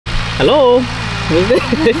Hello? Who's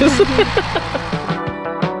this?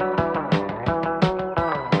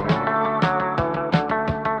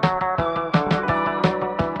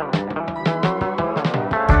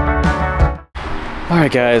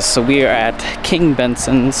 Alright guys, so we are at King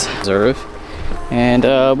Benson's Reserve,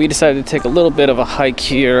 and we decided to take a little bit of a hike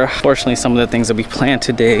here. Fortunately, some of the things that we planned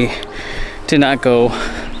today did not go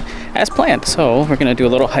as planned, so we're gonna do a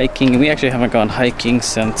little hiking. We actually haven't gone hiking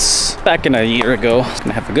since back in a year ago.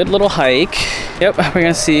 Gonna have a good little hike. Yep, we're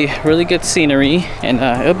gonna see really good scenery, and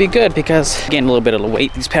it'll be good because I gained a little bit of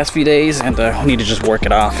weight these past few days, and we need to just work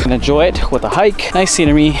it off and enjoy it with a hike, nice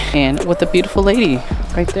scenery, and with a beautiful lady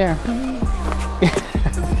right there.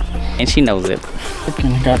 And she knows it.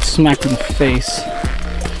 Freaking got smacked in the face.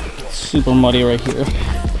 Super muddy right here.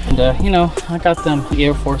 And you know, I got them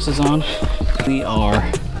Air Forces on. We are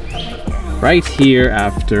right here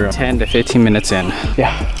after 10 to 15 minutes in.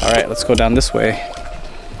 Yeah, all right, let's go down this way.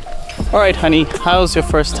 All right, honey, how's your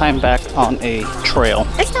first time back on a trail?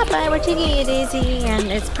 It's not bad, we're taking it easy,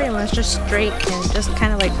 and it's pretty much just straight and just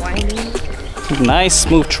kind of like winding. Nice,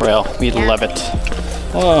 smooth trail, we love it.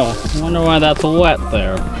 Oh, I wonder why that's wet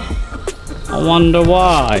there. I wonder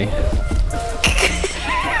why.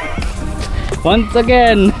 Once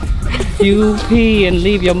again, you pee and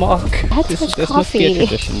leave your mark. This must be a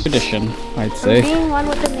tradition, I'd say. Being one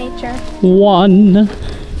with the nature. One.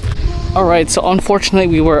 All right, so unfortunately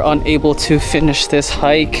we were unable to finish this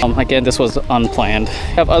hike. Again, this was unplanned.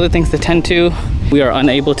 We have other things to tend to. We are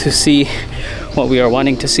unable to see what we are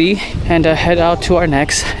wanting to see and head out to our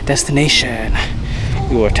next destination.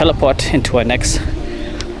 We will teleport into our next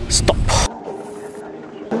stop.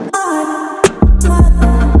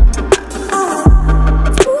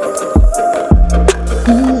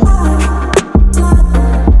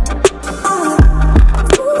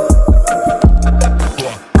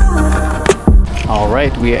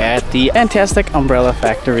 Alright, we are at the Fantastic Umbrella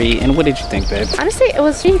Factory, and what did you think, babe? Honestly, it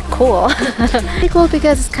was really cool. Really cool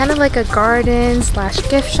because it's kind of like a garden /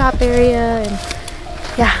 gift shop area, and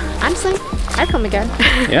yeah, honestly, I'd come again.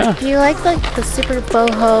 Yeah. If you like the super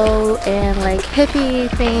boho and like hippie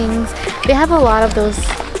things, they have a lot of those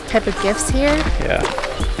type of gifts here. Yeah.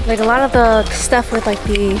 Like a lot of the stuff with like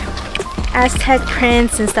the Aztec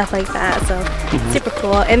prints and stuff like that, so super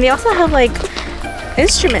cool. And they also have like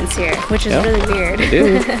instruments here, which is really weird. They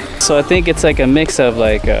do. So I think it's like a mix of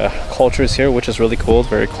like cultures here, which is really cool. It's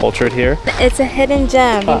very cultured here. It's a hidden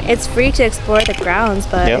gem. It's free to explore the grounds,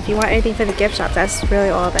 but if you want anything for the gift shop, that's really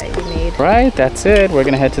all that you need. Right, that's it. We're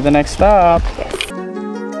gonna head to the next stop. Yes.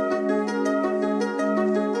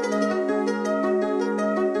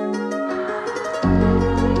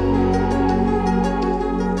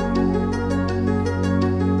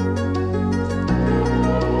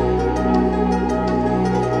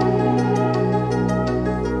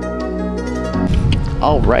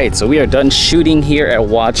 All right, so we are done shooting here at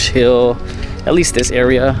Watch Hill, at least this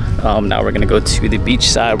area. Now we're gonna go to the beach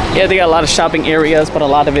side. Yeah, they got a lot of shopping areas, but a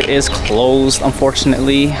lot of it is closed,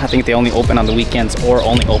 unfortunately. I think they only open on the weekends or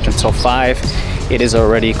only open till 5. It is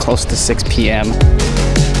already close to 6 p.m.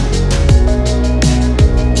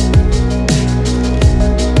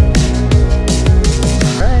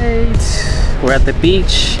 Right, we're at the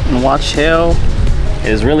beach in Watch Hill. It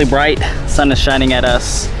is really bright, sun is shining at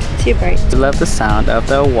us. Too bright. I love the sound of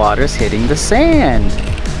the waters hitting the sand.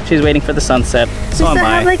 She's waiting for the sunset. So am I.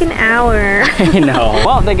 I have like an hour. I know.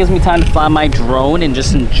 Well, that gives me time to fly my drone and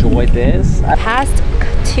just enjoy this. Past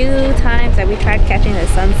 2 times that we tried catching the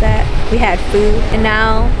sunset, we had food, and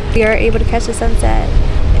now we are able to catch the sunset,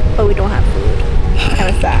 but we don't have food.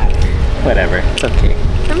 Kind of sad. Whatever, it's okay.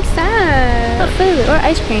 I'm sad. What food or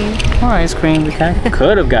ice cream? Or ice cream. We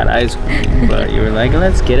could have got ice cream, but you were like,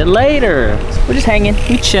 let's get it later. So we're just hanging,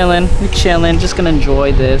 we chilling, just gonna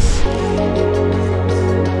enjoy this.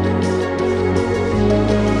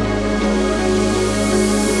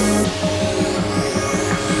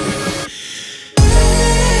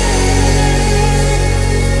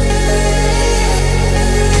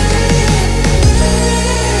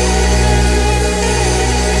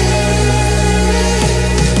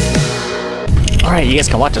 Alright, you guys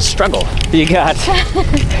can watch us struggle. You got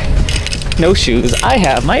no shoes. I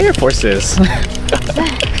have my Air Forces.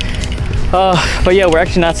 But yeah, we're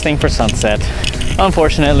actually not staying for sunset.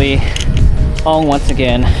 Unfortunately, Ong once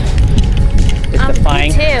again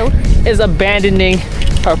is abandoning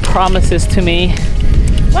her promises to me.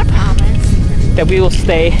 What promise? That we will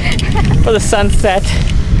stay for the sunset.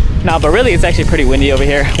 No, but really it's actually pretty windy over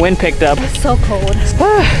here. Wind picked up. It's so cold.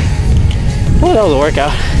 Oh, that was a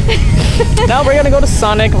workout. Now we're gonna go to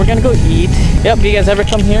Sonic. We're gonna go eat. Yep, do you guys ever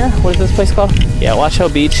come here? What is this place called? Yeah, Watch Hill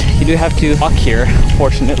Beach. You do have to walk here,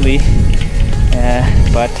 fortunately.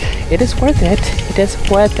 But it is worth it. It is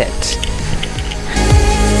worth it.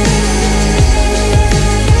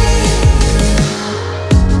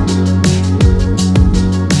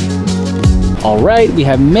 Alright, we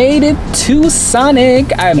have made it to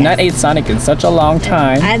Sonic. I have not ate Sonic in such a long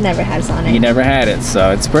time. I've never had Sonic. You never had it,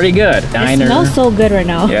 so it's pretty good. Diner. It smells so good right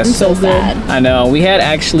now. Yeah, I'm so good. sad. I know, we had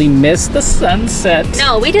actually missed the sunset.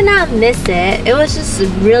 No, we did not miss it. It was just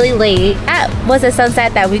really late. That was a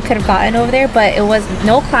sunset that we could have gotten over there, but it was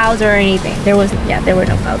no clouds or anything. There were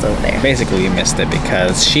no clouds over there. Basically, we missed it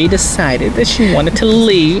because she decided that she wanted to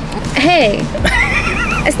leave. Hey.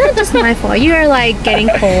 It's not just my fault. You are like getting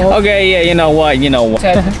cold. Okay, yeah, you know what? It's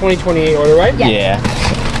at 2028 order, right? Yeah.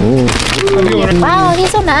 Ooh. Wow,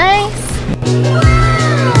 he's so nice.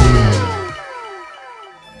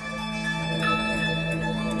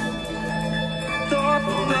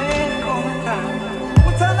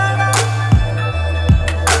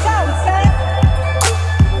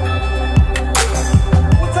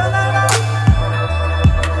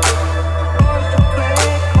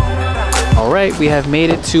 Alright, we have made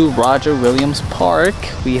it to Roger Williams Park.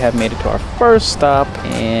 We have made it to our first stop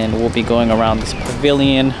and we'll be going around this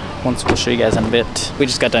pavilion. Once we'll show you guys in a bit. We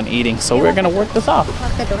just got done eating, so we're gonna work this off.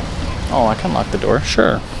 Lock the door. Oh, I can lock the door,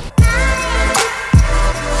 sure.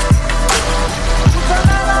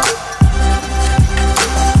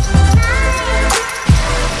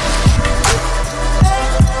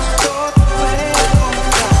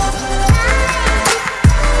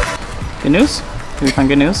 Good news? Did we find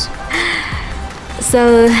good news?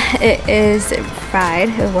 So it is fried.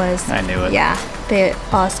 It was. I knew it. Yeah. They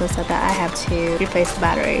also said that I have to replace the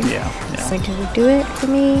battery. Yeah. So can you do it for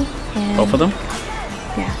me? And both of them?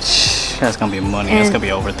 Yeah. That's gonna be money. And that's gonna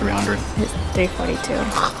be over 300. It's 342.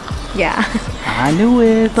 Yeah. I knew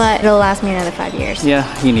it. But it'll last me another 5 years. Yeah,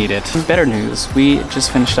 you need it. Better news. We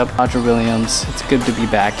just finished up Roger Williams. It's good to be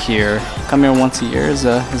back here. Come here once a year is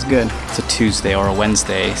good. It's a Tuesday or a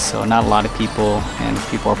Wednesday, so not a lot of people, and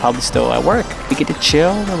people are probably still at work. We get to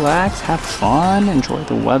chill, relax, have fun, enjoy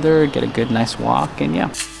the weather, get a good, nice walk, and yeah.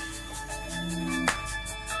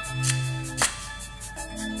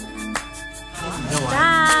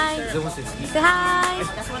 Hi. Say hi.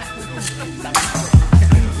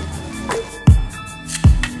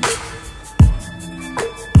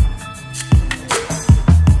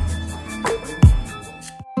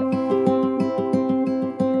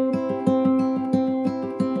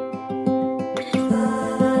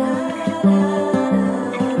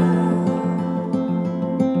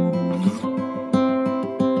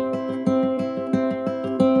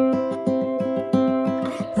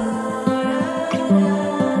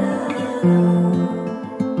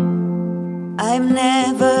 I've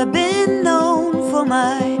never been known for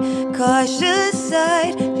my cautious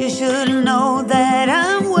side. You should know that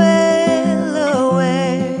I'm well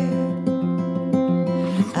aware.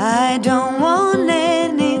 I don't want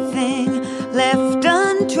anything left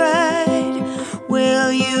untried.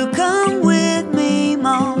 Will you come with me,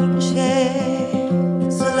 mon cher?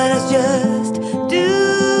 So let us just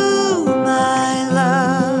do my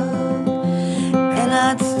love and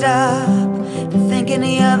not stop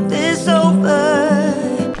thinking of this over.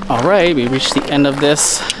 All right, we reached the end of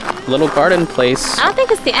this little garden place. I don't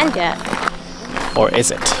think it's the end yet. Or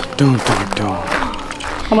is it? Dun, dun, dun.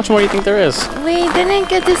 How much more do you think there is? We didn't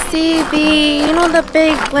get to see the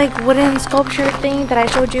big like wooden sculpture thing that I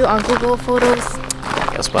showed you on Google Photos.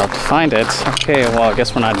 I guess we'll have to find it. Okay, well, I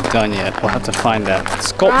guess we're not done yet. We'll have to find that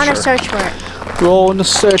sculpture. We're on a search for it. We're on a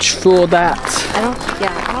search for that. I don't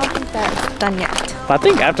think that's done yet. I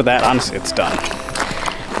think after that, honestly, it's done.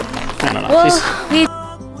 I don't know. Well, we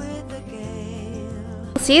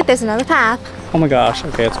see there's another path. Oh my gosh.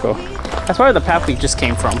 Okay, let's go. That's probably the path we just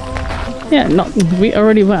came from. Yeah, no, we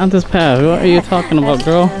already went on this path. What are you talking about,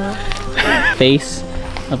 girl? Face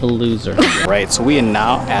of a loser. Right, so we are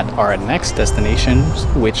now at our next destination,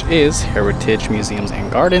 which is Heritage Museums and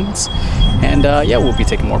Gardens. And yeah, we'll be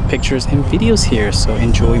taking more pictures and videos here, so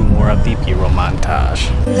enjoy more of the B-roll montage.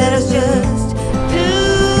 Let us just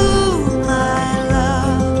do my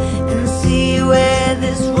love and see where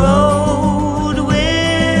this road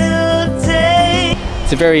will take.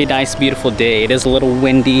 It's a very nice, beautiful day. It is a little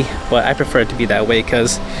windy, but I prefer it to be that way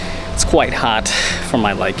because it's quite hot for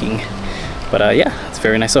my liking. But yeah, it's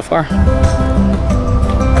very nice so far.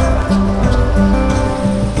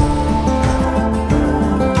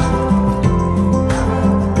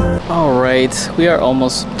 right, we are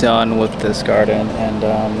almost done with this garden, and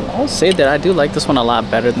I'll say that I do like this one a lot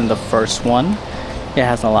better than the first one. It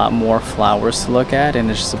has a lot more flowers to look at, and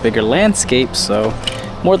it's just a bigger landscape, so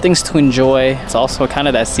more things to enjoy. It's also kind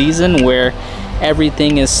of that season where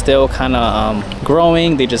everything is still kind of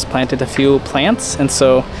growing. They just planted a few plants, and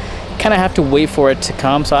so kind of have to wait for it to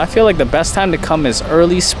come. So I feel like the best time to come is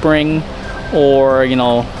early spring, or you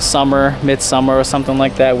know, summer, midsummer or something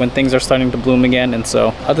like that, when things are starting to bloom again. And so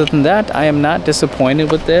other than that, I am not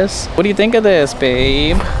disappointed with this. What do you think of this,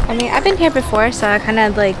 babe? I mean, I've been here before, so I kind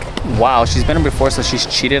of like... Wow, she's been here before, so she's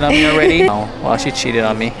cheated on me already? Oh, wow, she cheated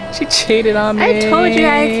on me. She cheated on me. I told you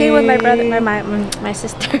I came with my brother, my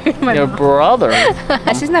sister, my Your mom. brother?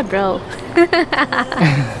 She's not bro.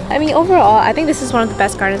 I mean, overall, I think this is one of the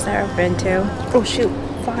best gardens I've ever been to. Oh shoot,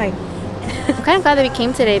 fine. I'm kind of glad that we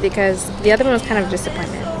came today because the other one was kind of a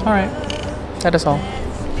disappointment. All right, that is all.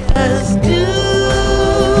 Just do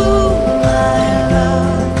my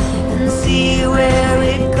love and see where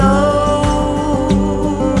it goes.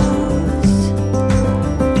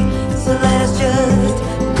 So let's just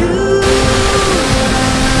do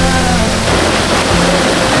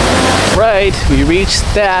Right, we reached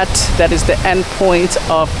that. That is the end point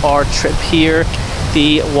of our trip here.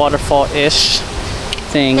 The waterfall-ish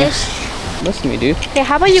thing. Listen to me, dude. Okay,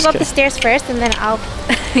 how about you go up the stairs first and then I'll...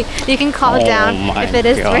 you can call down if it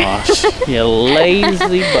is gosh, you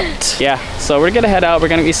lazy butt. Yeah, so we're gonna head out. We're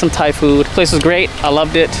gonna eat some Thai food. The place was great. I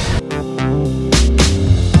loved it.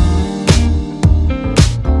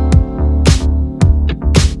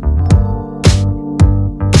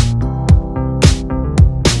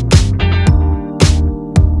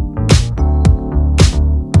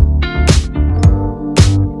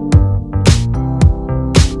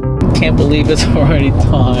 Can't believe it's already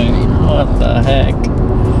time. What the heck?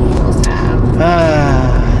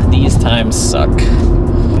 These times suck.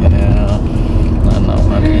 Yeah, I know,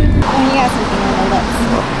 honey. You got something on the lips.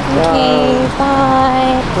 Okay,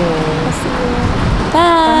 bye. We'll see you.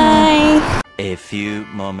 Bye. A few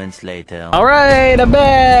moments later. All right, I'm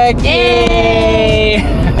back. Yay!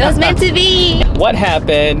 It was meant to be. What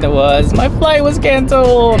happened was my flight was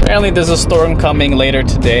canceled. Apparently there's a storm coming later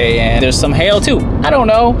today, and there's some hail too. I don't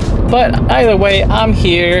know, but either way, I'm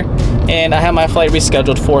here, and I have my flight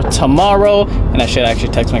rescheduled for tomorrow, and I should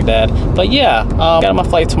actually text my dad. But yeah, got my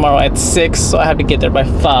flight tomorrow at 6, so I have to get there by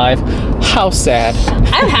 5. How sad.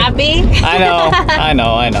 I'm happy. I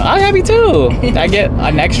know. I'm happy too. I get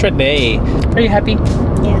an extra day. Are you happy?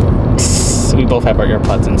 Yeah. We both have our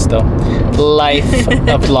AirPods in still. Life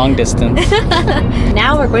of long distance.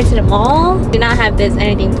 Now we're going to the mall. Do not have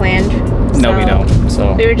anything planned. No, we don't.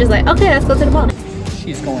 So we were just like, okay, let's go to the mall.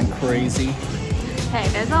 she's going crazy. Hey,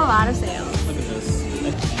 there's a lot of sales. Look at this.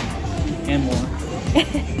 And more.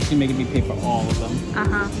 She's making me pay for all of them.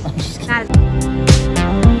 Uh-huh. I'm just kidding. Not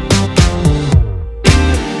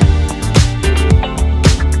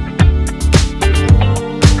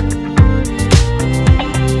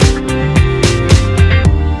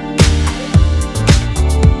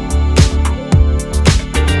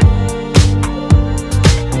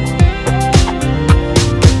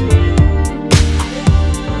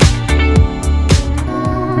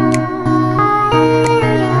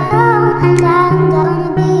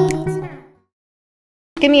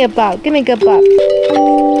Give me a bop. Give me a good bop.